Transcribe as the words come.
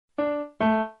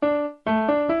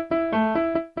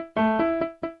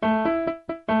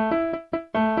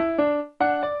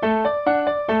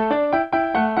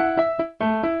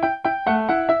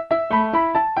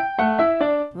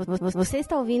Você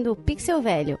está ouvindo o Pixel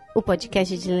Velho, o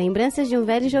podcast de lembranças de um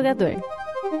velho jogador.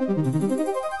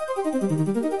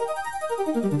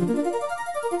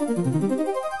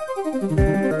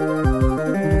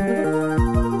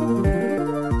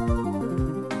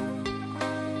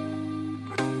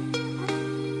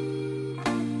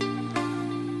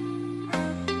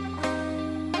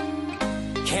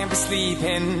 Can't be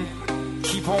sleeping,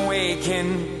 keep on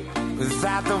waking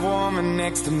without the woman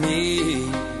next to me.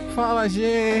 Fala,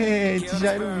 gente,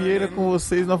 Jairo Vieira com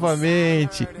vocês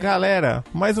novamente. Galera,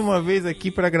 mais uma vez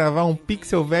aqui para gravar um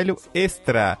Pixel Velho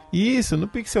Extra. E isso, no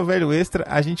Pixel Velho Extra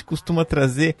a gente costuma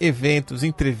trazer eventos,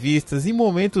 entrevistas e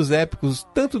momentos épicos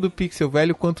tanto do Pixel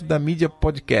Velho quanto da mídia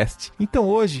podcast. Então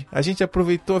hoje a gente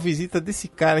aproveitou a visita desse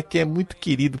cara que é muito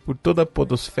querido por toda a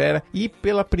podosfera e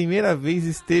pela primeira vez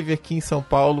esteve aqui em São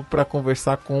Paulo para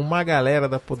conversar com uma galera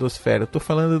da podosfera. Eu tô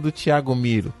falando do Thiago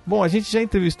Miro. Bom, a gente já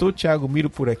entrevistou o Thiago Miro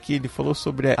por aqui. Ele falou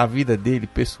sobre a vida dele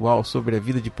pessoal, sobre a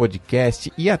vida de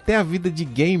podcast e até a vida de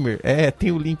gamer.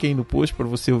 Tem o link aí no post para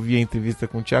você ouvir a entrevista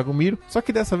com o Thiago Miro. Só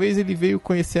que dessa vez ele veio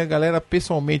conhecer a galera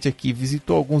pessoalmente aqui,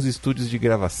 visitou alguns estúdios de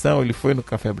gravação, ele foi no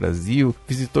Café Brasil,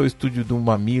 visitou o estúdio do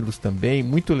Mamilos também,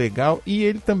 muito legal. E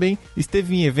ele também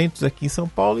esteve em eventos aqui em São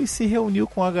Paulo e se reuniu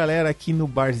com a galera aqui no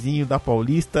barzinho da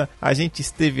Paulista. A gente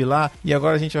esteve lá e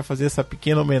agora a gente vai fazer essa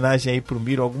pequena homenagem aí pro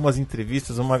Miro, algumas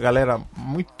entrevistas, uma galera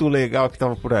muito legal que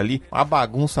tava por ali, a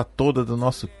bagunça toda do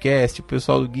nosso cast, o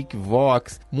pessoal do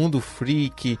Geekvox, Mundo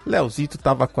Freak, Leozito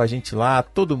tava com a gente lá,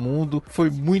 todo mundo, foi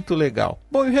muito legal.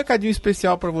 Bom, e um recadinho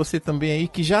especial para você também aí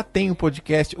que já tem um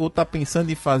podcast ou tá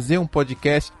pensando em fazer um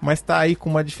podcast, mas tá aí com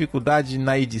uma dificuldade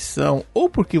na edição, ou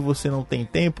porque você não tem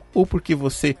tempo, ou porque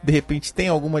você de repente tem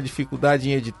alguma dificuldade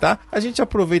em editar, a gente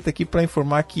aproveita aqui para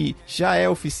informar que já é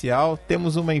oficial,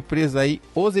 temos uma empresa aí,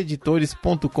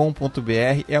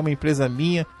 oseditores.com.br, é uma empresa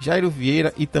minha, Jairo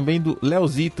Vieira, e também do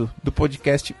Leozito, do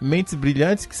podcast Mentes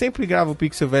Brilhantes, que sempre grava o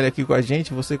Pixel Velho aqui com a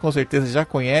gente, você com certeza já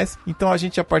conhece. Então a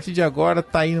gente a partir de agora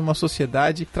tá aí numa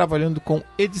sociedade trabalhando com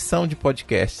edição de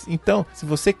podcasts. Então, se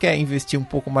você quer investir um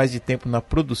pouco mais de tempo na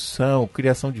produção,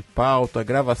 criação de pauta,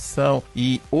 gravação,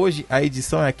 e hoje a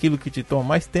edição é aquilo que te toma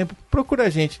mais tempo, procura a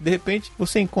gente, de repente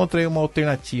você encontra aí uma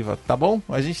alternativa, tá bom?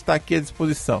 A gente tá aqui à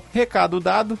disposição. Recado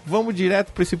dado, vamos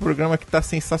direto para esse programa que tá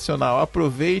sensacional.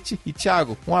 Aproveite e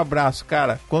Thiago, um abraço,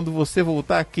 cara. Quando você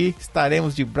voltar aqui,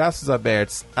 estaremos de braços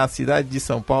abertos. A cidade de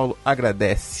São Paulo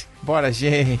agradece. Bora,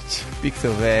 gente.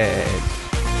 Pixel Velho.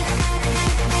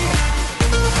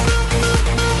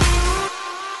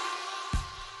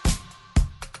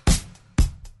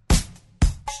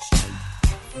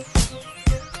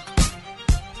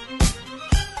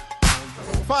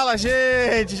 Fala,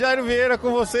 gente. Jairo Vieira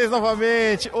com vocês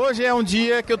novamente. Hoje é um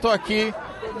dia que eu tô aqui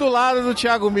do lado do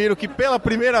Thiago Miro, que pela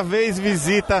primeira vez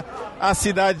visita a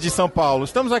cidade de São Paulo.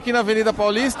 Estamos aqui na Avenida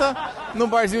Paulista, num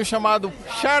barzinho chamado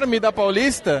Charme da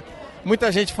Paulista.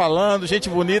 Muita gente falando, gente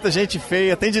bonita, gente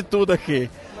feia, tem de tudo aqui.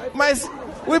 Mas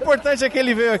o importante é que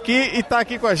ele veio aqui e tá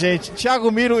aqui com a gente.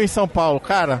 Thiago Miro em São Paulo.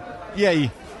 Cara, e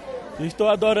aí? Estou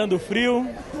adorando o frio,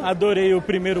 adorei o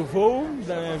primeiro voo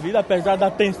da minha vida, apesar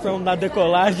da tensão na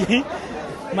decolagem.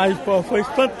 Mas, pô, foi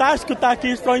fantástico estar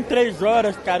aqui só em 3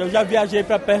 horas, cara. Eu já viajei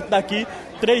pra perto daqui,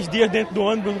 3 dias dentro do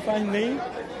ônibus, não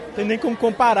tem nem como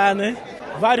comparar, né?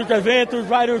 Vários eventos,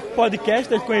 vários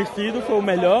podcasters conhecidos, foi o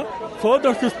melhor.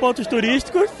 Fodam-se os pontos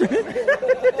turísticos.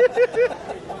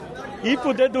 E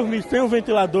poder dormir sem um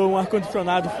ventilador, um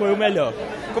ar-condicionado, foi o melhor.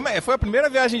 Como é? Foi a primeira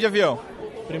viagem de avião?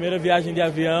 Primeira viagem de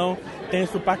avião,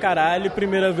 tenso pra caralho.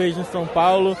 Primeira vez em São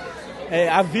Paulo.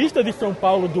 A vista de São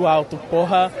Paulo do alto,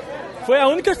 porra... Foi a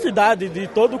única cidade de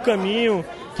todo o caminho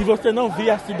que você não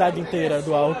via a cidade inteira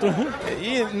do alto.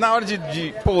 E na hora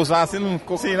de pousar, você não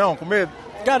ficou assim, não, com medo?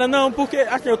 Cara, não, porque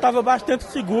assim, eu tava bastante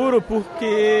seguro,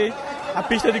 porque a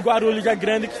pista de Guarulhos é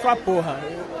grande que só porra.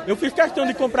 Eu fiz questão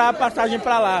de comprar a passagem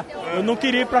pra lá. Eu não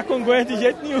queria ir pra Congonhas de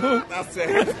jeito nenhum. Tá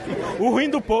certo. O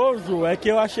ruim do pouso é que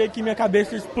eu achei que minha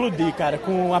cabeça ia explodir, cara,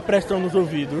 com a pressão nos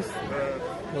ouvidos.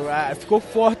 Ficou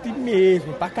forte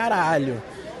mesmo, pra caralho.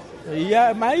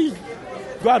 Mas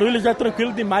Guarulhos é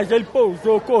tranquilo demais. Ele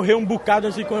pousou, correu um bocado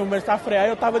antes de começar a frear e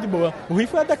eu tava de boa. O ruim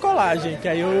foi a decolagem, que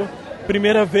aí eu,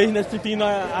 primeira vez, né, sentindo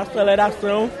a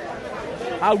aceleração,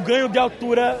 o ganho de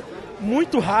altura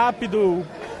muito rápido,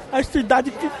 a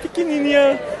cidade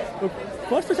pequenininha.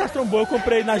 Uma sensação boa, eu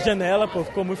comprei na janela, pô,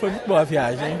 foi muito boa a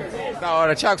viagem. Da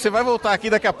hora. Thiago, você vai voltar aqui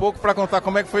daqui a pouco para contar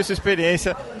como é que foi a sua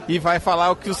experiência e vai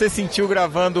falar o que você sentiu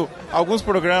gravando alguns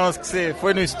programas que você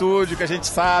foi no estúdio, que a gente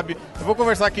sabe. Eu vou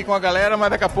conversar aqui com a galera, mas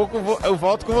daqui a pouco eu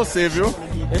volto com você, viu?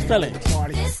 Excelente.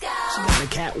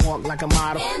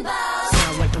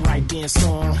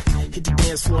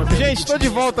 Gente, tô de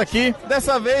volta aqui.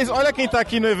 Dessa vez, olha quem tá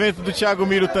aqui no evento do Thiago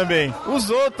Miro também. O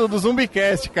Zoto do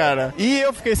Zumbicast, cara. E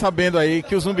eu fiquei sabendo aí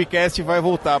que o Zumbicast vai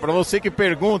voltar. Pra você que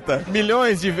pergunta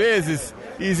milhões de vezes,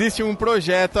 existe um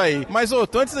projeto aí. Mas,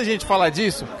 Zoto, antes da gente falar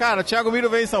disso, cara, o Thiago Miro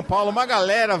veio em São Paulo, uma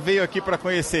galera veio aqui pra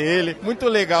conhecer ele. Muito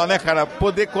legal, né, cara?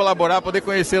 Poder colaborar, poder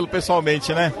conhecê-lo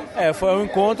pessoalmente, né? Foi um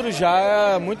encontro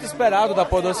já muito esperado da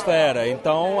podosfera.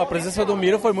 Então, a presença do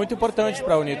Miro foi muito importante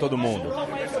pra unir todo mundo.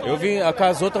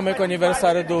 Casou também com o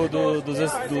aniversário do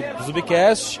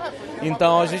Zubicast,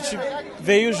 então a gente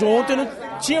veio junto e não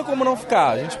tinha como não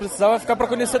ficar. A gente precisava ficar para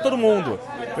conhecer todo mundo.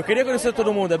 Eu queria conhecer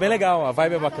todo mundo, é bem legal, a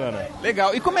vibe é bacana.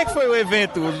 Legal. E como é que foi o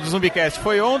evento do Zumbicast?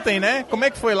 Foi ontem, né? Como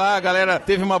é que foi lá? A galera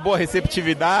teve uma boa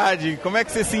receptividade? Como é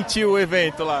que você sentiu o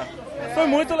evento lá? Foi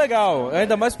muito legal,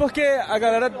 ainda mais porque a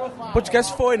galera do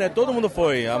podcast foi, né? Todo mundo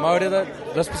foi, a maioria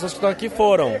das pessoas que estão aqui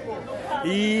foram.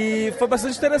 E foi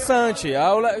bastante interessante.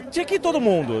 Tinha que ir todo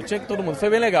mundo, foi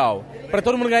bem legal. Pra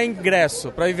todo mundo ganhar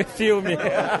ingresso, pra ir ver filme.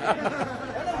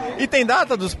 E tem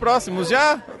data dos próximos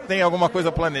já? Tem alguma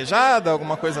coisa planejada,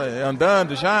 alguma coisa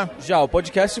andando já? Já, o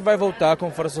podcast vai voltar com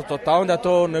força total. Ainda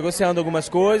tô negociando algumas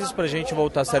coisas pra gente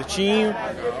voltar certinho.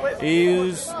 E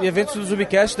os eventos do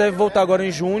Zubicast devem voltar agora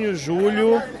em junho,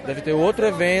 julho. Deve ter outro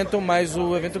evento, mas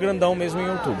o evento grandão mesmo em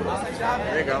outubro.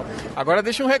 Legal. Agora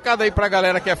deixa um recado aí pra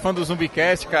galera que é fã do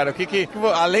Zumbicast, cara.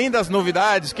 Além das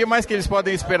novidades, o que mais que eles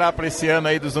podem esperar pra esse ano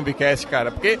aí do Zumbicast,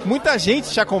 cara? Porque muita gente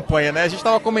te acompanha, né? A gente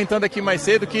tava comentando aqui mais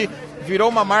cedo que virou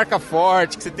uma marca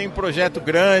forte, que você tem um projeto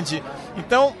grande.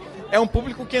 Então, é um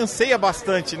público que anseia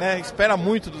bastante, né? Espera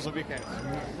muito do Zumbicast.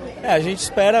 A gente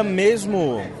espera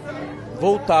mesmo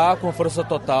voltar com força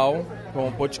total com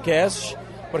o podcast,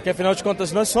 porque afinal de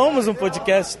contas nós somos um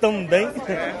podcast também.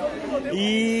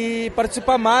 E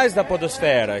participar mais da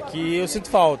podosfera, que eu sinto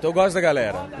falta, eu gosto da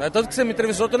galera. Tanto que você me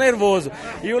entrevistou, eu tô nervoso.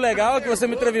 E o legal é que você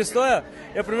me entrevistou, a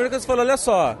primeira coisa que você falou, olha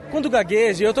só, quando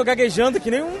gagueja, eu tô gaguejando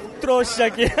que nem um trouxa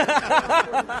aqui.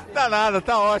 Tá nada,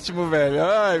 tá ótimo, velho.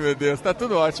 Ai, meu Deus, tá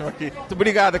tudo ótimo aqui. Muito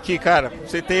obrigado aqui, cara, por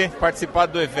você ter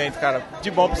participado do evento, cara. De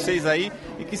bom pra vocês aí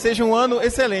e que seja um ano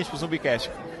excelente pro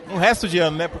Zumbicast. Um resto de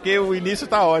ano, né? Porque o início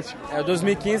tá ótimo.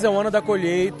 2015 é o ano da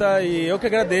colheita e eu que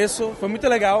agradeço. Foi muito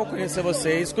legal conhecer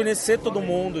vocês, conhecer todo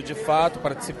mundo, de fato,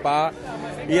 participar.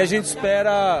 E a gente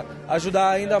espera ajudar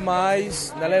ainda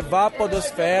mais, né, levar a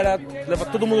podosfera, levar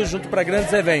todo mundo junto para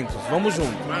grandes eventos. Vamos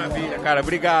junto. Maravilha, cara.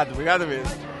 Obrigado mesmo.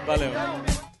 Valeu.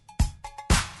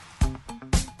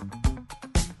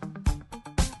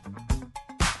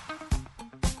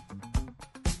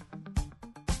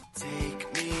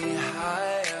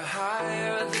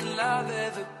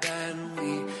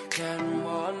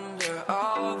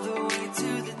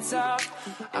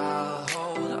 I'll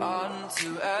hold on to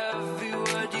every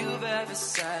word you've ever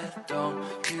said. Don't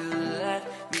you let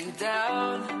me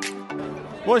down.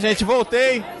 Bom, gente,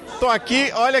 voltei. Tô aqui.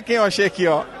 Olha quem eu achei aqui,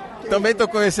 ó. Também tô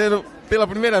conhecendo pela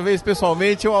primeira vez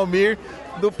pessoalmente o Almir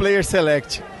do Player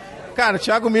Select. Cara, o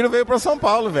Thiago Miro veio pra São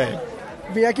Paulo, velho.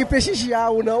 Vim aqui prestigiar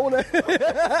ou não, né?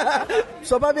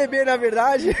 Só pra beber, na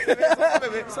verdade.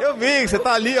 Eu vi que você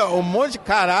tá ali, ó, um monte de...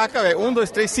 Caraca, velho. 1,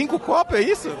 2, 3, 5 copos, é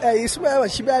isso? É isso mesmo, a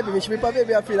gente bebe, a gente vem pra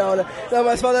beber, afinal, né? Não,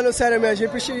 mas falando sério mesmo, a gente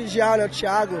prestigiar, né, o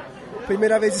Thiago.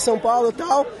 Primeira vez em São Paulo e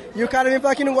tal. E o cara vem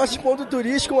falar que não gosta de ponto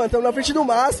turístico, mano. Estamos na frente do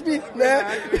MASP, né?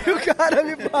 E o cara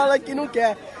me fala que não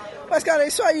quer. Mas, cara, é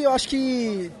isso aí. Eu acho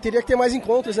que teria que ter mais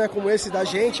encontros, né? Como esse da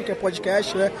gente, que é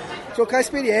podcast, né? Trocar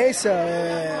experiência,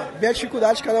 ver a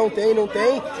dificuldade que cada um tem e não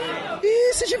tem.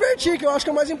 E se divertir, que eu acho que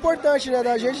é o mais importante, né?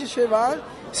 Da gente chegar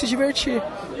e se divertir.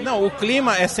 Não, o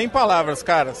clima é sem palavras,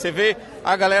 cara. Você vê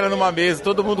a galera numa mesa,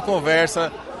 todo mundo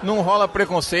conversa, não rola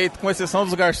preconceito, com exceção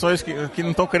dos garçons que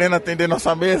não estão querendo atender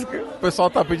nossa mesa, que o pessoal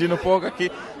tá pedindo pouco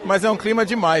aqui. Mas é um clima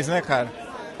demais, né, cara?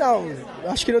 Não,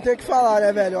 acho que não tem o que falar,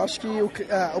 né, velho? Eu acho que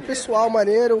o pessoal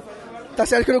maneiro... Tá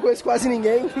certo que eu não conheço quase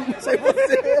ninguém, não sei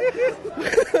você.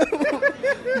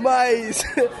 Mas,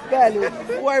 velho,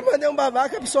 o Armando é um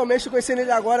babaca, pessoalmente, tô conhecendo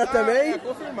ele agora também.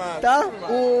 Confirmado. Tá?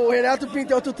 O Renato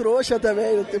Pinto é outro trouxa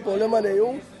também, não tem problema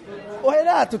nenhum. Ô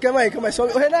Renato, calma aí.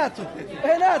 Ô Renato,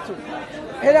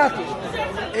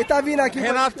 ele tá vindo aqui. O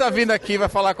Renato tá vindo aqui, vai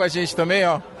falar com a gente também,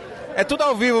 ó. É tudo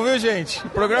ao vivo, viu, gente? O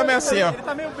programa é assim, ó. Ele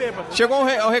tá meio bêbado. Chegou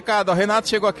o recado, ó. O Renato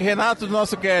chegou aqui. Renato do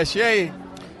nosso cast. E aí?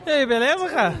 E aí, beleza,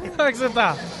 cara? Como é que você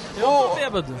tá? Eu tô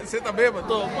bêbado. Você tá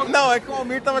bêbado? Não, é que o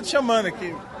Almir tava te chamando aqui.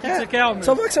 O que você quer, Almir?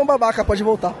 Só falar que você é um babaca, pode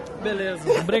voltar. Beleza.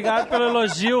 Obrigado pelo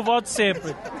elogio, volto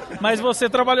sempre. Mas você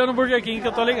trabalhou no Burger King, que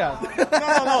eu tô ligado.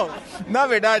 Não. Na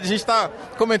verdade, a gente tá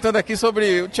comentando aqui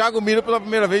sobre o Thiago Miro pela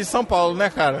primeira vez em São Paulo,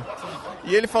 né, cara?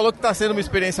 E ele falou que tá sendo uma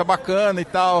experiência bacana e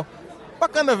tal.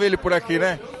 Bacana ver ele por aqui,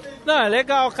 né? Não, é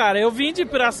legal, cara. Eu vim de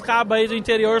Piracicaba aí do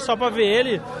interior só pra ver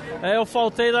ele. Eu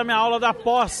faltei da minha aula da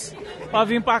pós pra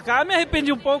vir pra cá. Me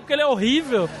arrependi um pouco porque ele é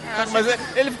horrível. Mas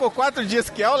ele ficou 4 dias.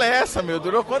 Que aula é essa, meu?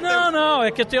 Durou quanto tempo? Não. É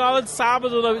que eu tenho aula de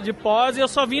sábado de pós e eu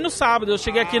só vim no sábado. Eu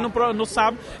cheguei aqui no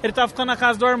sábado. Ele tava ficando na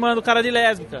casa do Armando, cara de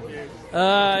lésbica.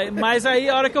 Mas aí,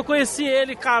 a hora que eu conheci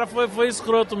ele, cara, foi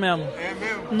escroto mesmo. É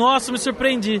mesmo? Nossa, me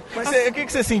surpreendi. Mas o que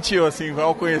você sentiu, assim,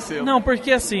 ao conhecê-lo? Não,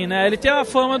 porque assim, né? Ele tem a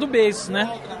fama do beijo, né?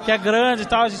 Que é grande e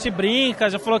tal, a gente brinca,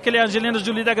 já falou que ele é Angelina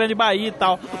Jolie da Grande Bahia e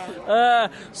tal.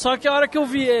 Só que a hora que eu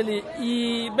vi ele,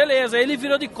 e beleza, ele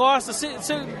virou de costas.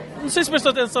 Não sei se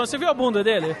prestou atenção, você viu a bunda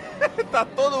dele? Tá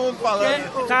todo mundo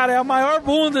falando. Cara, é a maior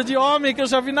bunda de homem que eu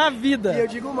já vi na vida. E eu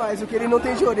digo mais, o que ele não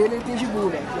tem de orelha, ele tem de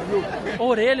bunda, já viu?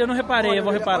 Orelha, eu não reparei, eu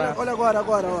vou reparar. Olha agora,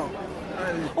 ó.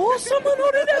 Nossa, mano, a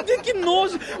orelha dele, que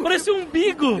nojo. Parece um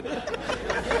umbigo.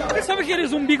 Sabe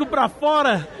aqueles umbigo pra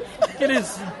fora?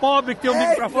 Aqueles pobres que tem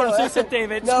umbigo pra fora? Não sei se você tem,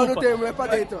 velho. Não tem, não é pra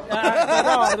dentro.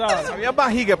 A minha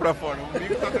barriga é pra fora. O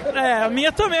umbigo tá... A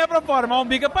minha também é pra fora, mas o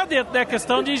umbigo é pra dentro, né?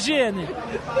 Questão de higiene.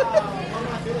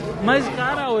 Mas,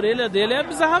 cara, a orelha dele é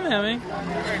bizarra mesmo, hein?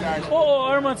 É verdade. Ô,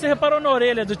 Armando, você reparou na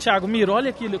orelha do Thiago Miro? Olha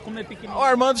aquilo, como é pequenininho. O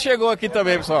Armando chegou aqui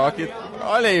também, pessoal. Aqui.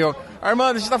 Olha aí, ó.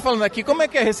 Armando, a gente tá falando aqui, como é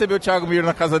que é receber o Thiago Miro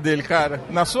na casa dele, cara?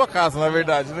 Na sua casa, na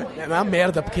verdade, né? É uma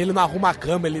merda, porque ele não arruma a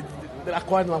cama, ele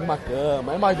acorda e não arruma a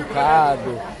cama, é mal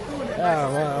educado.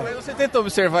 Mas você tenta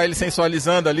observar ele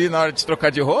sensualizando ali na hora de trocar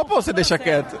de roupa ou você deixa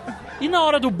quieto? E na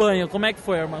hora do banho, como é que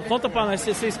foi, Armando? Conta pra nós,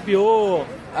 você espiou?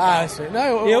 Isso aí.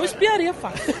 Não, eu espiaria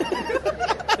fácil.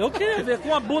 Eu queria ver,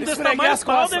 com a bunda desse tamanho, o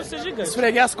pau deve ser gigante.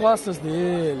 Esfreguei as costas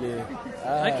dele.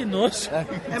 Ai, que nojo.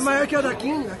 É maior que o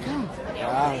daqui?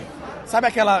 Sabe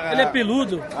aquela... Ele é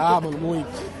peludo? Mano,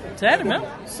 muito. Sério mesmo?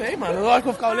 Sei, mano. Na hora que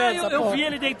eu ficar olhando essa eu vi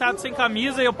ele deitado sem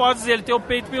camisa e eu posso dizer, ele tem o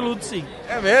peito peludo, sim.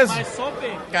 É mesmo? Mas só o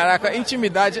peito. Caraca,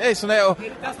 intimidade, é isso, né? Ele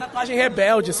tem essa tatuagem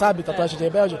rebelde, sabe? Tatuagem de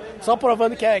rebelde. Só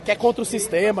provando que é contra o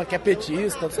sistema, que é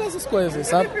petista, todas essas coisas,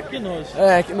 sabe? Que nojo.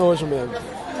 Que nojo mesmo.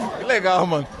 Que legal,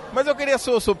 mano. Mas eu queria a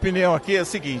sua opinião aqui, é o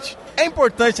seguinte. É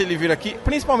importante ele vir aqui,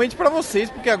 principalmente pra vocês,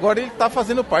 porque agora ele tá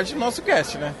fazendo parte do nosso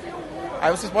cast, né? Aí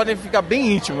vocês podem ficar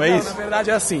bem íntimos, é isso? Na verdade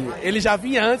é assim, ele já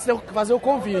vinha antes de eu fazer o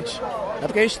convite. É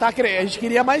porque a gente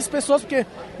queria mais pessoas, porque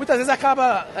muitas vezes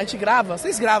a gente grava,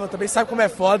 vocês gravam também, sabe como é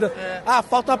foda.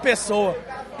 Falta uma pessoa.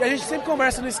 E a gente sempre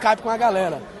conversa no Skype com a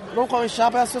galera. Vamos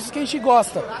conversar para as pessoas que a gente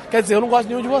gosta. Quer dizer, eu não gosto de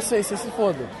nenhum de vocês, vocês se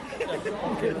fodam.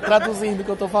 Traduzindo o que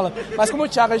eu tô falando. Mas como o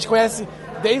Thiago a gente conhece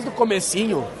desde o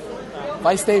comecinho,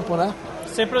 faz tempo, né?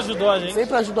 Sempre ajudou a gente.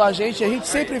 Sempre ajudou a gente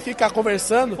sempre fica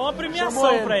conversando. Foi uma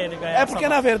premiação pra ele ganhar. É porque,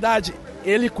 na verdade,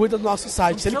 ele cuida do nosso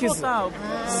site. Se ele quiser.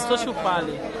 Só chupar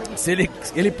ali.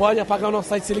 Ele pode apagar o nosso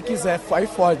site se ele quiser, aí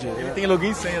fode. Ele tem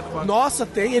login e senha do banco. Nossa,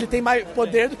 ele tem mais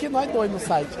poder do que nós dois no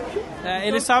site.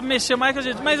 Ele sabe mexer mais que a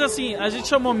gente. Mas assim, a gente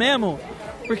chamou mesmo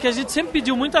porque a gente sempre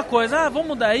pediu muita coisa. Vamos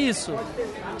mudar isso?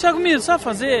 Thiago Miro, sabe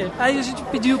fazer? Aí a gente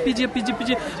pedia.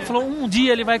 Falou, um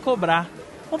dia ele vai cobrar.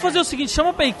 Vamos fazer o seguinte,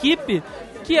 chama pra equipe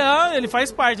que ele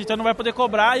faz parte, então não vai poder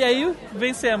cobrar, e aí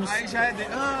vencemos. Aí já é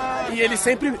E ele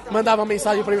sempre mandava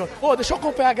mensagem pra mim, deixa eu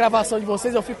acompanhar a gravação de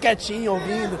vocês, eu fico quietinho,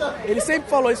 ouvindo. Ele sempre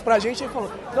falou isso pra gente, ele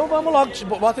falou, então vamos logo,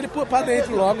 bota ele pra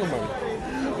dentro logo, mano.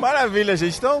 Maravilha,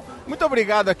 gente. Então, muito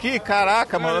obrigado aqui.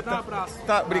 Caraca, mano. Dá um abraço.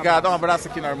 Obrigado, um abraço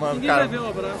aqui no Armando, Ninguém cara. vai ver um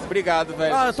abraço. Obrigado,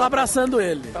 velho. Eu tô abraçando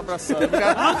ele. Tá abraçando.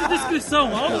 Obrigado.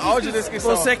 Audiodescrição.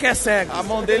 Audiodescrição. Você que é cego. A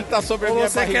mão dele tá sobre a Ou minha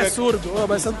você barriga. que é surdo.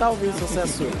 Mas você não tá ouvindo se você é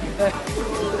surdo.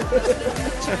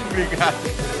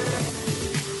 Obrigado.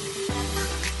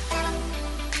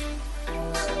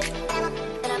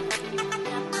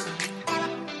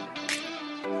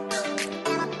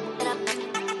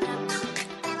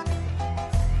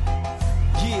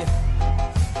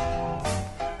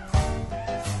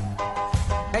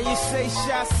 And you say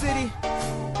Shot City,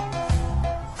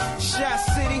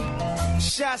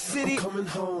 Shot City, coming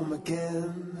home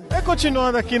again.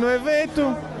 Continuando aqui no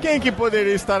evento, quem que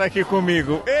poderia estar aqui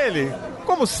comigo? Ele,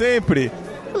 como sempre,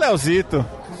 Leozito.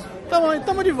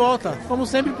 Tamo de volta, como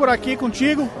sempre por aqui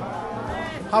contigo.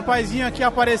 Rapazinho aqui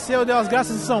apareceu, deu as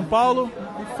graças em São Paulo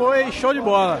e foi show de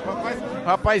bola.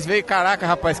 Rapaz veio, caraca,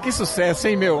 rapaz, que sucesso,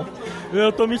 hein, meu?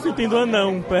 Eu tô me sentindo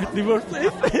anão perto de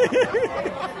vocês.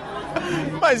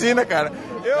 Imagina, cara.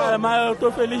 Mas eu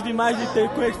tô feliz demais de ter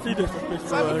conhecido essas pessoas.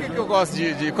 Sabe o que eu gosto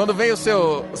de quando vem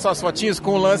suas fotinhas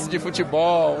com o lance de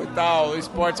futebol e tal, o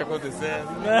esporte acontecendo.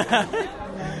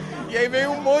 E aí vem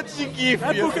um monte de gif.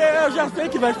 É porque eu já sei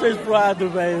que vai ser zoado,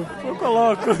 velho. Eu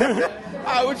coloco.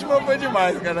 A última foi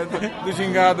demais, cara. Do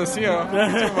gingado assim, ó.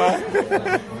 Demais.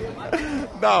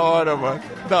 Da hora, mano.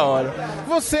 Da hora.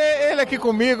 Você, ele aqui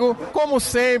comigo, como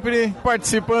sempre,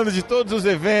 participando de todos os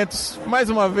eventos, mais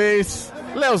uma vez,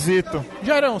 Leozito.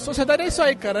 Jairão, sociedade é isso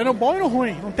aí, cara. É no bom e no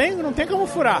ruim. Não tem como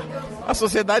furar. A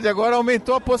sociedade agora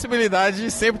aumentou a possibilidade de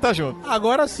sempre estar junto.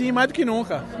 Agora sim, mais do que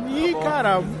nunca. E,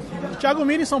 cara, o Thiago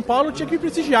Miro em São Paulo tinha que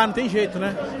prestigiar, não tem jeito,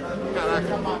 né?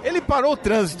 Caraca. Ele parou o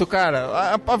trânsito, cara.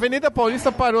 A Avenida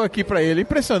Paulista parou aqui pra ele.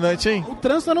 Impressionante, hein? O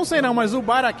trânsito eu não sei não, mas o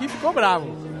bar aqui ficou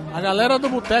bravo. A galera do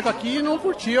boteco aqui não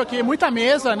curtiu aqui. Muita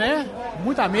mesa, né?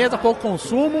 Muita mesa, pouco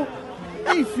consumo.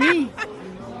 Enfim...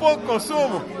 Pouco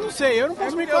consumo? Não sei, eu não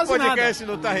consumi quase nada. O podcast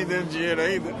não tá rendendo dinheiro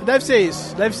ainda? Deve ser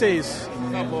isso.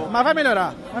 Tá bom. Mas vai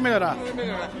melhorar.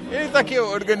 Ele tá aqui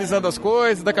organizando as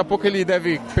coisas, daqui a pouco ele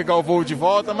deve pegar o voo de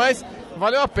volta, mas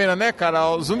valeu a pena, né, cara?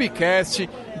 O Zumicast,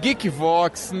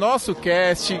 Geekvox, nosso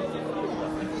cast,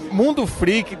 Mundo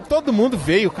Freak, todo mundo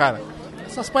veio, cara.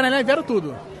 Essas panelinhas vieram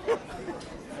tudo.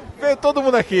 Veio todo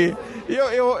mundo aqui. E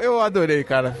eu adorei,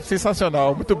 cara.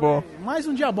 Sensacional, muito bom. Mais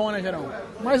um dia bom, né, Gerão?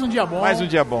 Mais um dia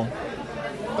bom.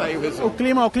 Tá aí o resultado.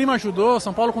 O clima ajudou,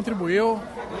 São Paulo contribuiu.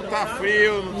 Não tá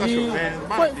frio, não tá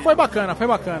chovendo. Foi bacana.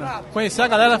 Conhecer a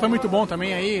galera foi muito bom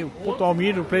também aí. O Puto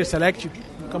Almiro, o Player Select,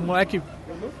 o moleque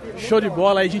show de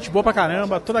bola aí, gente boa pra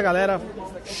caramba. Toda a galera,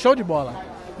 show de bola.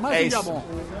 Mais um dia bom.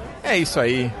 É isso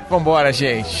aí. Vambora,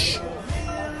 gente.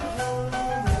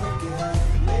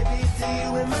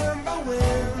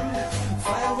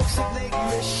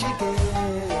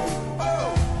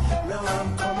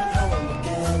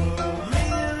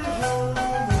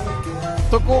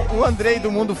 Tô com o Andrei do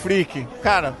Mundo Freak.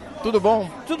 Cara, tudo bom?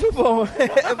 Tudo bom.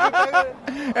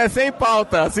 É sem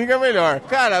pauta, assim que é melhor.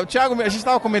 Cara, o Thiago, a gente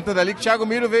tava comentando ali que o Thiago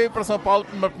Miro veio pra São Paulo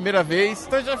pela primeira vez.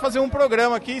 Então a gente vai fazer um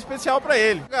programa aqui especial pra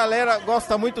ele. A galera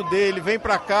gosta muito dele, vem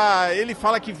pra cá, ele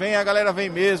fala que vem, a galera vem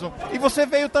mesmo. E você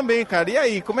veio também, cara. E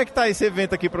aí, como é que tá esse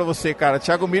evento aqui pra você, cara?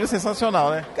 Thiago Miro, sensacional,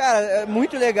 né? Cara, é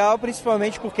muito legal,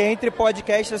 principalmente porque entre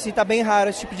podcasts, assim, tá bem raro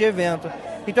esse tipo de evento.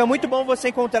 Então é muito bom você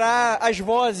encontrar as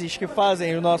vozes que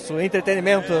fazem o nosso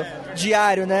entretenimento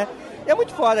diário, né? E é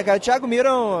muito foda, cara. O Thiago Miro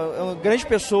é uma grande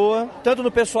pessoa, tanto no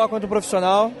pessoal quanto no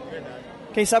profissional.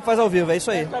 Quem sabe faz ao vivo, é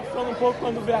isso aí. Tá ficando um pouco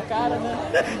quando vê a cara,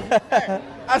 né?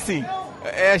 Assim,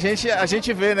 a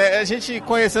gente vê, né? A gente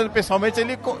conhecendo pessoalmente,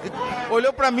 ele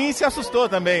olhou pra mim e se assustou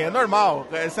também. É normal,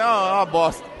 isso é uma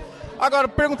bosta. Agora,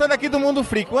 perguntando aqui do Mundo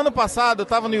Freak. O ano passado eu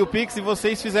tava no YouPix e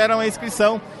vocês fizeram a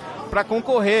inscrição pra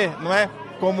concorrer, não é?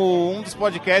 Como um dos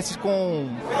podcasts com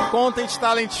Content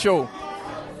Talent Show.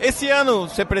 Esse ano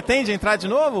você pretende entrar de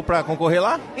novo para concorrer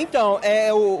lá? Então,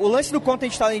 o lance do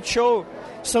Content Talent Show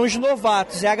são os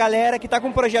novatos. É a galera que está com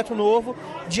um projeto novo,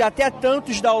 de até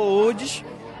tantos downloads,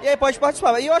 e aí pode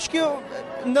participar. E eu acho que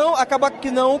não, acaba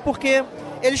que não, porque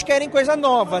eles querem coisa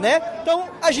nova, né? Então,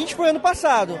 a gente foi ano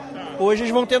passado. Hoje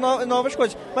eles vão ter novas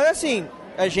coisas. Mas assim,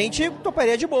 a gente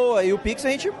toparia de boa. E o Pix a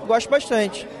gente gosta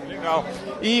bastante. Legal.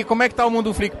 E como é que tá o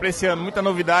Mundo Freak pra esse ano? Muita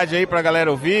novidade aí pra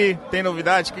galera ouvir? Tem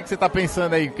novidade? O que você tá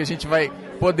pensando aí que a gente vai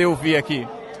poder ouvir aqui?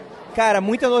 Cara,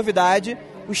 muita novidade.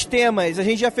 Os temas, a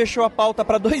gente já fechou a pauta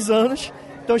para 2 anos,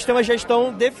 então os temas já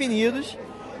estão definidos.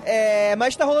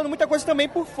 Mas tá rolando muita coisa também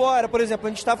por fora. Por exemplo, a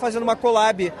gente tá fazendo uma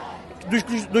collab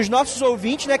dos nossos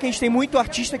ouvintes, né? Que a gente tem muito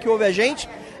artista que ouve a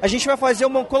gente vai fazer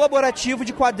um colaborativo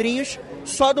de quadrinhos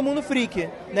só do Mundo Freak,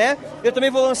 né? Eu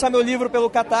também vou lançar meu livro pelo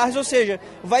Catarse, ou seja,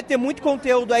 vai ter muito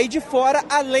conteúdo aí de fora,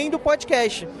 além do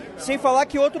podcast. Sem falar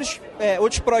que outros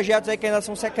projetos aí que ainda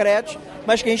são secretos,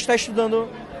 mas que a gente está estudando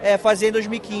fazer em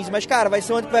 2015. Mas, cara, vai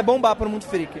ser um ano que vai bombar pro Mundo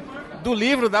Freak. Do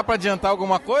livro, dá pra adiantar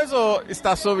alguma coisa ou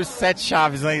está sobre 7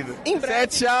 chaves ainda?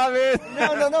 7 chaves!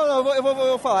 Não, eu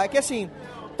vou falar. É que assim...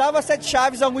 Tava 7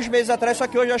 chaves alguns meses atrás, só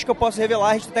que hoje eu acho que eu posso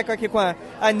revelar. A gente tá aqui com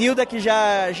a Nilda, que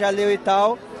já leu e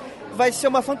tal. Vai ser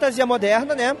uma fantasia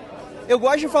moderna, né? Eu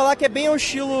gosto de falar que é bem ao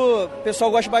estilo... O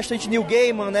pessoal gosta bastante de Neil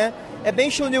Gaiman, né? É bem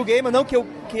estilo Neil Gaiman, não que eu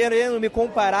querendo me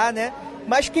comparar, né?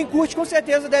 Mas quem curte com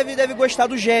certeza deve gostar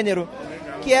do gênero.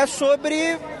 Que é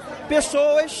sobre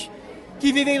pessoas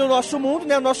que vivem no nosso mundo,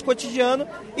 né? No nosso cotidiano,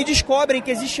 e descobrem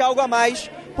que existe algo a mais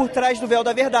por trás do véu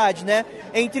da verdade, né?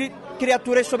 Entre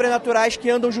criaturas sobrenaturais que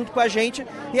andam junto com a gente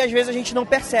e às vezes a gente não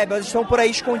percebe, elas estão por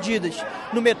aí escondidas,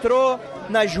 no metrô,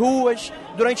 nas ruas,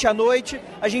 durante a noite,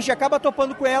 a gente acaba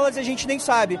topando com elas e a gente nem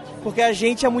sabe, porque a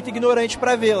gente é muito ignorante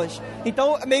para vê-las.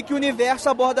 Então, meio que o universo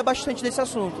aborda bastante desse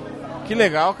assunto. Que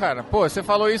legal, cara. Pô, você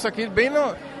falou isso aqui bem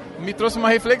me trouxe uma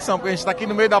reflexão, porque a gente tá aqui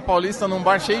no meio da Paulista, num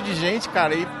bar cheio de gente,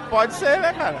 cara, e pode ser,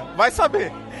 né, cara? Vai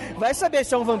saber. Vai saber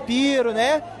se é um vampiro,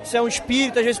 né? Se é um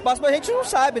espírito, às vezes passa, mas a gente não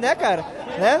sabe, né, cara?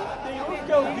 Né? Tem uns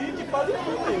que eu vi que fazem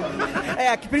tudo.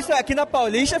 Aqui na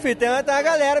Paulista, filho, tem uma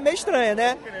galera meio estranha,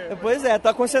 né? Pois é,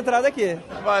 tá concentrado aqui.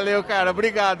 Valeu, cara.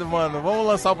 Obrigado, mano. Vamos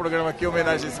lançar o programa aqui em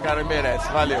homenagem a esse cara,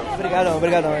 merece. Valeu.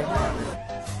 Obrigadão.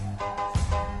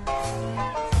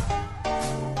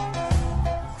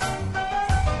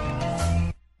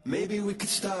 Maybe we could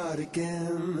start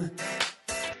again.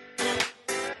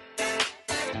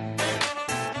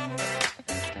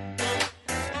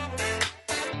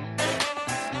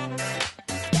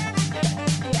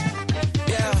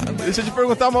 Deixa eu te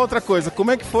perguntar uma outra coisa.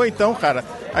 Como é que foi, então, cara,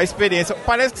 a experiência?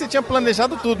 Parece que você tinha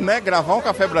planejado tudo, né? Gravar um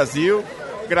Café Brasil,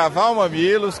 gravar o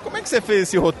Mamilos. Como é que você fez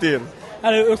esse roteiro?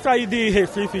 Cara, eu saí de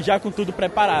Recife já com tudo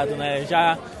preparado, né?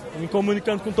 Já me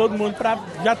comunicando com todo mundo para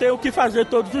já ter o que fazer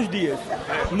todos os dias.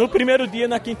 No primeiro dia,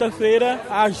 na quinta-feira,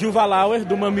 a Juva Lauer,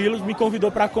 do Mamilos, me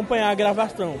convidou para acompanhar a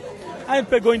gravação. Aí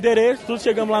pegou o endereço, tudo,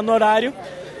 chegamos lá no horário.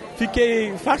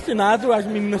 Fiquei fascinado, as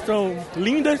meninas são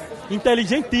lindas,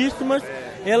 inteligentíssimas.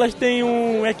 Elas têm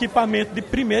um equipamento de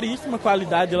primeiríssima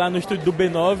qualidade lá no estúdio do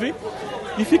B9.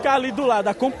 E ficar ali do lado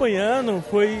acompanhando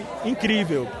foi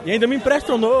incrível. E ainda me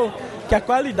impressionou que a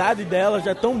qualidade delas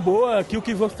é tão boa que o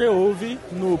que você ouve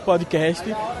no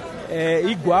podcast é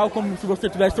igual como se você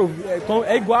tivesse ouvido,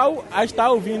 é igual a estar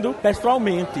ouvindo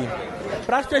pessoalmente.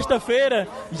 Para sexta-feira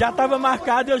já estava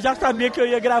marcado e eu já sabia que eu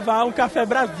ia gravar um Café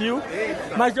Brasil,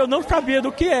 mas eu não sabia do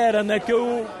que era, né? Que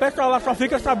o pessoal lá só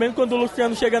fica sabendo quando o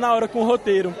Luciano chega na hora com o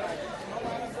roteiro.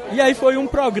 E aí foi um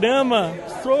programa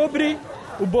sobre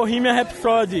o Bohemian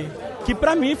Rhapsody, que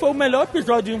para mim foi o melhor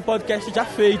episódio de um podcast já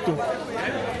feito.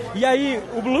 E aí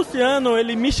o Luciano,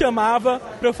 ele me chamava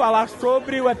para eu falar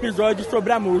sobre o episódio,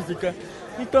 sobre a música.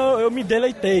 Então eu me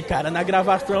deleitei, cara, na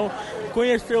gravação.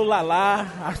 Conhecer o Lala,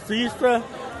 a Cissa,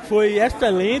 foi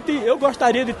excelente. Eu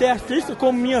gostaria de ter a Cissa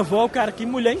como minha avó, cara, que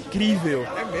mulher incrível.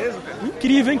 É mesmo,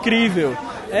 cara? Incrível.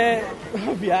 É...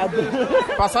 viado.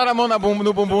 Passaram a mão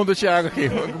no bumbum do Thiago aqui.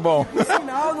 Bom. O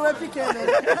sinal não é pequeno.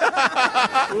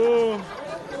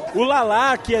 O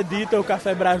Lala, que edita o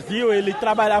Café Brasil, ele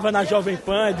trabalhava na Jovem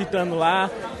Pan editando lá.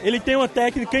 Ele tem uma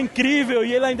técnica incrível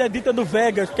e ele ainda edita do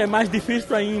Vegas, que é mais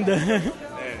difícil ainda.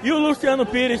 E o Luciano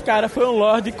Pires, cara, foi um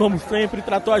lorde, como sempre,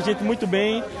 tratou a gente muito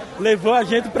bem, levou a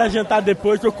gente pra jantar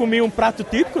depois. Eu comi um prato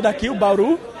típico daqui, o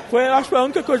Bauru. Eu acho que foi a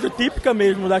única coisa típica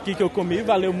mesmo daqui que eu comi,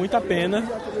 valeu muito a pena.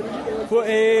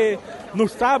 No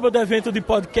sábado, evento de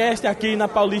podcast aqui na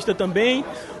Paulista também.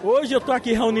 Hoje eu tô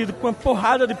aqui reunido com uma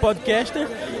porrada de podcasters.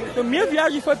 Então, minha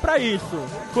viagem foi pra isso,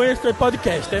 conhecer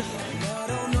podcasters.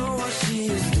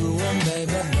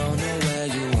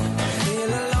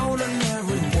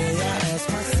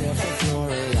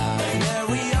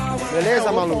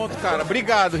 Beleza, maluco? Cara,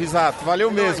 obrigado, Risato.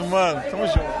 Valeu mesmo, mano. Tamo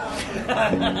junto.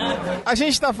 A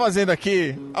gente tá fazendo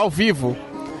aqui, ao vivo,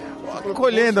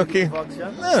 colhendo aqui.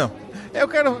 Não, eu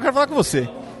quero falar com você.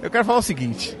 Eu quero falar o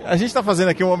seguinte. A gente tá fazendo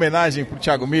aqui uma homenagem pro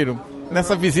Thiago Miro,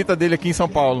 nessa visita dele aqui em São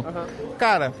Paulo.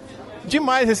 Cara,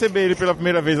 demais receber ele pela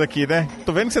primeira vez aqui, né?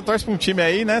 Tô vendo que você torce pra um time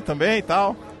aí, né, também e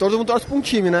tal. Todo mundo torce pra um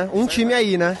time, né? Um time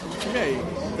aí, né? Um time aí.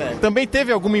 Também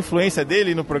teve alguma influência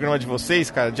dele no programa de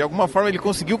vocês, cara? De alguma forma ele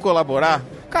conseguiu colaborar?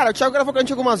 Cara, o Thiago gravou com a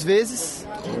gente algumas vezes.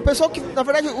 O pessoal que, na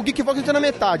verdade, o Geekvox entrou na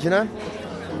metade, né?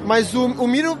 Mas o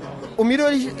Miro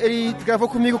ele gravou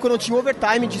comigo quando eu tinha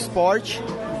overtime de esporte.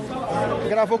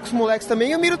 Gravou com os moleques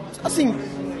também. E o Miro, assim,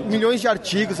 milhões de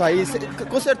artigos aí.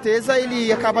 Com certeza ele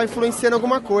ia acabar influenciando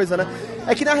alguma coisa, né?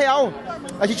 É que, na real,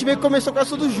 a gente meio que começou com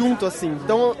tudo junto, assim.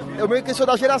 Então, eu meio que sou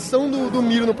da geração do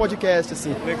Miro no podcast,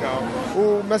 assim. Legal.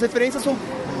 Minhas referências são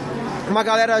uma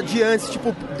galera de antes,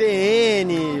 tipo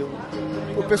DN,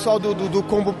 o pessoal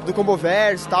do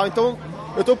Comboverse e tal. Então,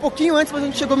 eu tô um pouquinho antes, mas a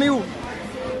gente chegou meio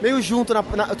junto.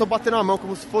 Eu tô batendo a mão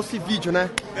como se fosse vídeo, né?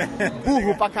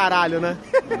 Burro pra caralho, né?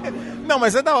 Não,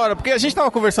 mas é da hora, porque a gente tava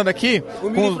conversando aqui...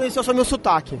 O Miro influenciou só meu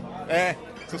sotaque. É,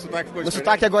 seu sotaque ficou meu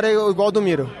sotaque agora é igual ao do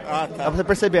Miro. Ah, tá. Dá pra você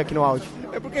perceber aqui no áudio.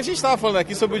 É porque a gente tava falando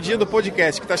aqui sobre o dia do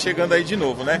podcast, que tá chegando aí de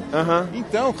novo, né? Uhum.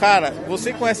 Então, cara,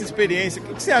 você com essa experiência,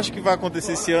 o que você acha que vai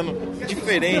acontecer esse ano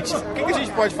diferente? O que a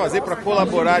gente pode fazer pra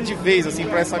colaborar de vez, assim,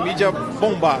 pra essa mídia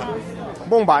bombar?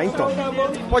 Então.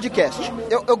 Podcast.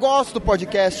 Eu gosto do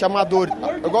podcast amador.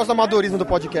 Eu gosto do amadorismo do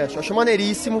podcast. Eu acho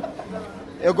maneiríssimo.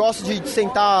 Eu gosto de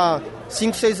sentar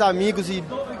 5, 6 amigos e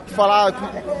falar...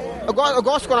 Eu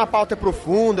gosto quando a pauta é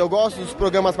profunda. Eu gosto dos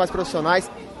programas mais profissionais.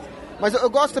 Mas eu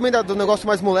gosto também do negócio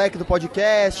mais moleque do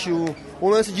podcast. O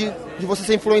lance de você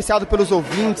ser influenciado pelos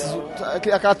ouvintes.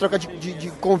 Aquela troca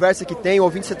de conversa que tem. O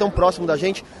ouvinte ser tão próximo da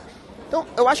gente. Então,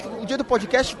 eu acho que o dia do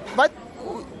podcast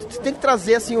você tem que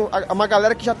trazer, assim, uma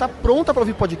galera que já tá pronta pra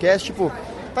ouvir podcast, tipo,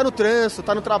 tá no trânsito,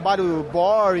 tá no trabalho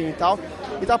boring e tal.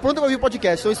 e tá pronta pra ouvir o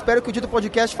podcast. Então eu espero que o dia do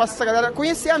podcast faça essa galera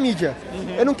conhecer a mídia.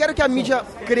 Eu não quero que a mídia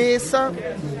cresça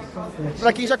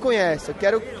pra quem já conhece. Eu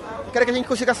quero que a gente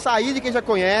consiga sair de quem já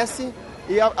conhece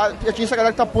e atingir essa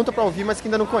galera que tá pronta pra ouvir, mas que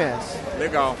ainda não conhece.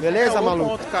 Legal. Beleza, bom Malu?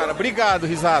 Ponto, cara. Obrigado,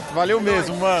 Risato. Valeu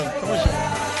mesmo, mano. Tamo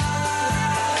junto.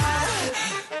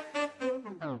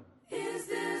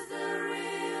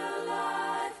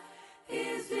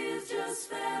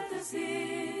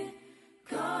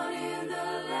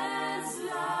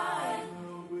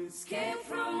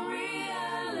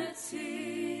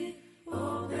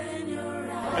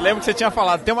 Eu lembro que você tinha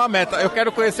falado, tem uma meta, eu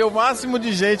quero conhecer o máximo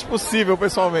de gente possível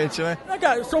pessoalmente, né?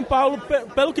 Cara, São Paulo,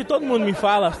 pelo que todo mundo me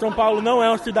fala, São Paulo não é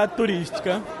uma cidade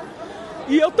turística.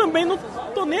 E eu também não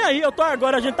tô nem aí,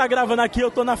 agora a gente tá gravando aqui,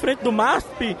 eu tô na frente do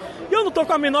MASP e eu não tô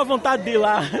com a menor vontade de ir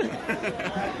lá.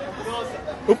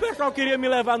 O pessoal queria me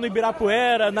levar no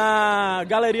Ibirapuera, na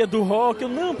Galeria do Rock,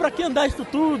 não, pra que andar isso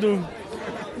tudo?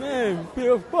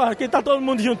 Porra, quem tá todo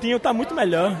mundo juntinho tá muito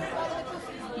melhor.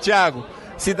 Tiago,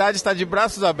 cidade está de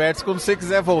braços abertos, quando você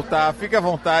quiser voltar, fique à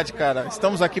vontade, cara.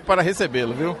 Estamos aqui para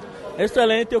recebê-lo, viu?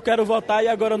 Excelente, eu quero voltar e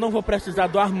agora eu não vou precisar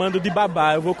do Armando de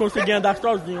babá, eu vou conseguir andar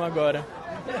sozinho agora.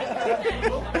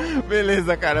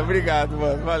 Beleza, cara, obrigado,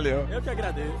 mano, valeu. Eu que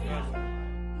agradeço.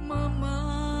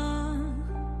 Mama,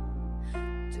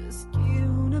 just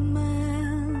killed a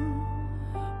man,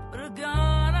 put a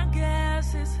gun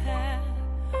against his head,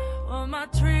 on my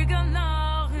trigger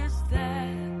now he's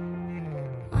dead.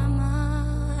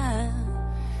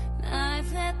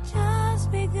 Life had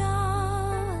just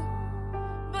begun,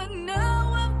 but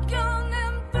now I've gone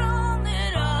and thrown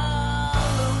it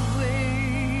all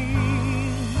away.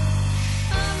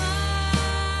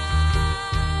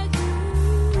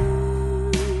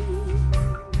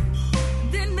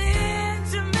 Didn't mean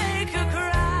to make her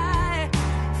cry.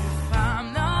 If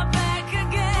I'm not back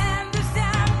again this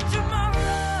time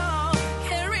tomorrow,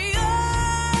 carry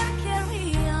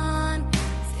on,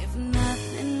 as if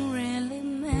nothing really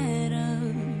matters.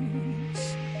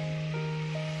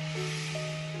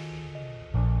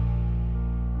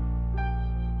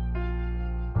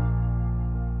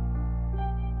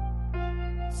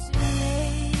 Too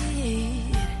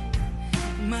late,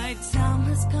 my time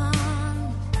has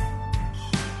come.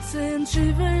 Send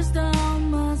shivers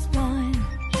down my spine,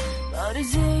 but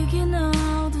it's taking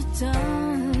all the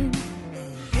time.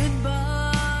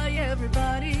 Goodbye,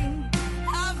 everybody.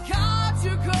 I've got to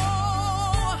go.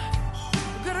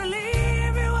 Gotta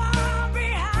leave you all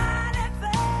behind and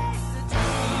face the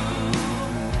truth.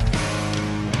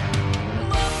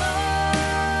 Mama,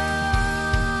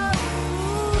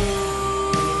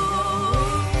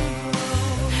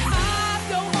 I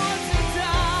don't want to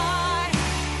die.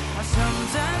 I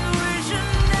sometimes wish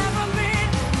I'd never been,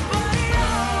 but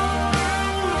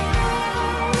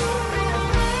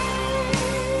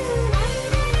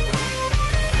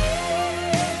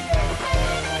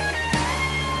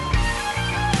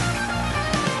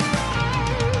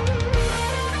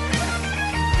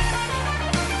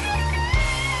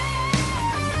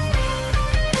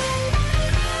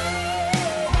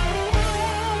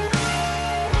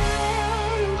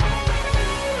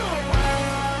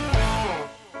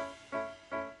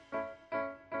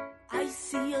I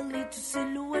see a little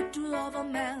silhouette of a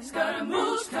man.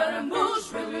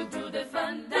 Scaramouche, we will do the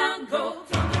fandango.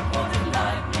 Thunderbolt and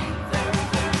lightning, very,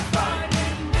 very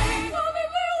frightening me.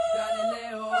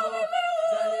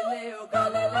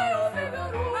 Galileo,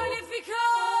 Figaro. Magnifico.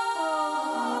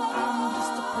 I'm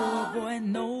just a poor boy,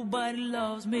 nobody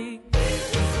loves me.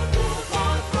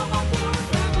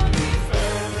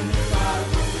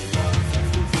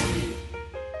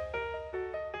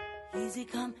 Easy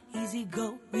come, easy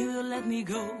go, we will let me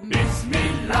go.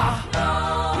 Bismillah,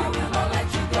 no, we will not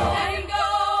let you go. Let him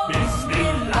go.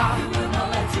 Bismillah, we will not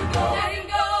let you go. Let him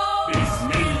go.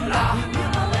 Bismillah, we will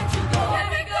not let you go. Let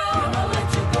me go. We will not let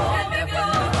you go. Let me go. We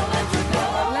will not let you go.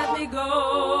 Let me go.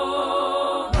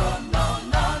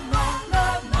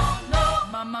 No.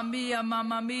 Mamma mia,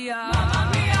 mamma mia. Mamma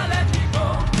mia, let me go.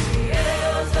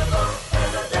 Here's the book,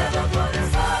 and the devil put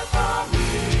inside for me.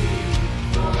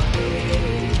 For me.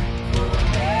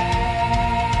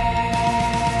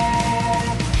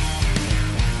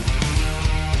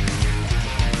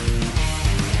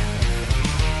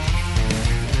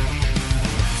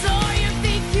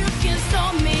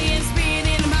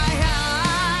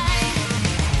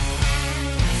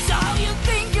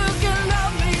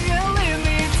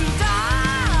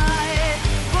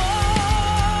 Oh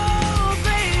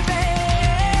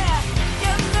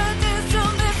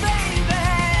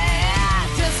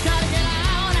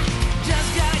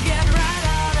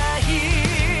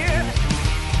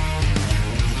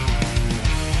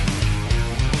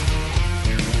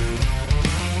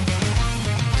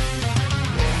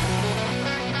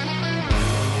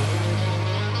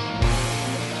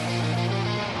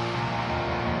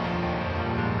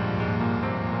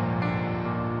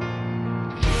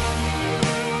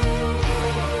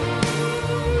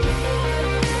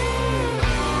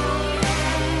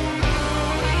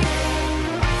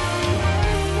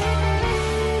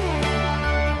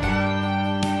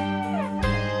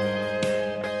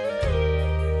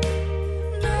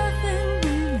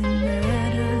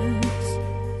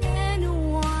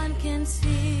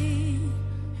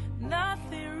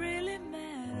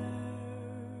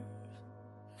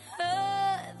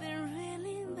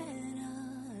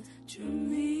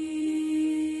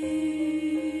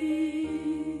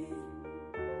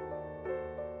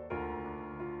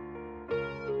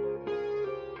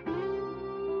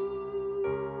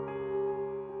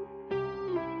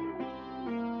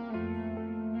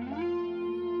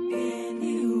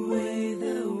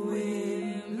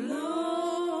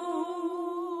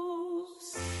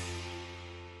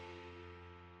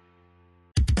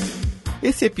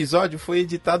Esse episódio foi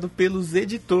editado pelos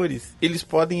editores. Eles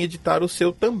podem editar o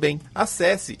seu também.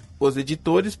 Acesse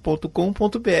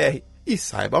oseditores.com.br e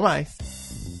saiba mais.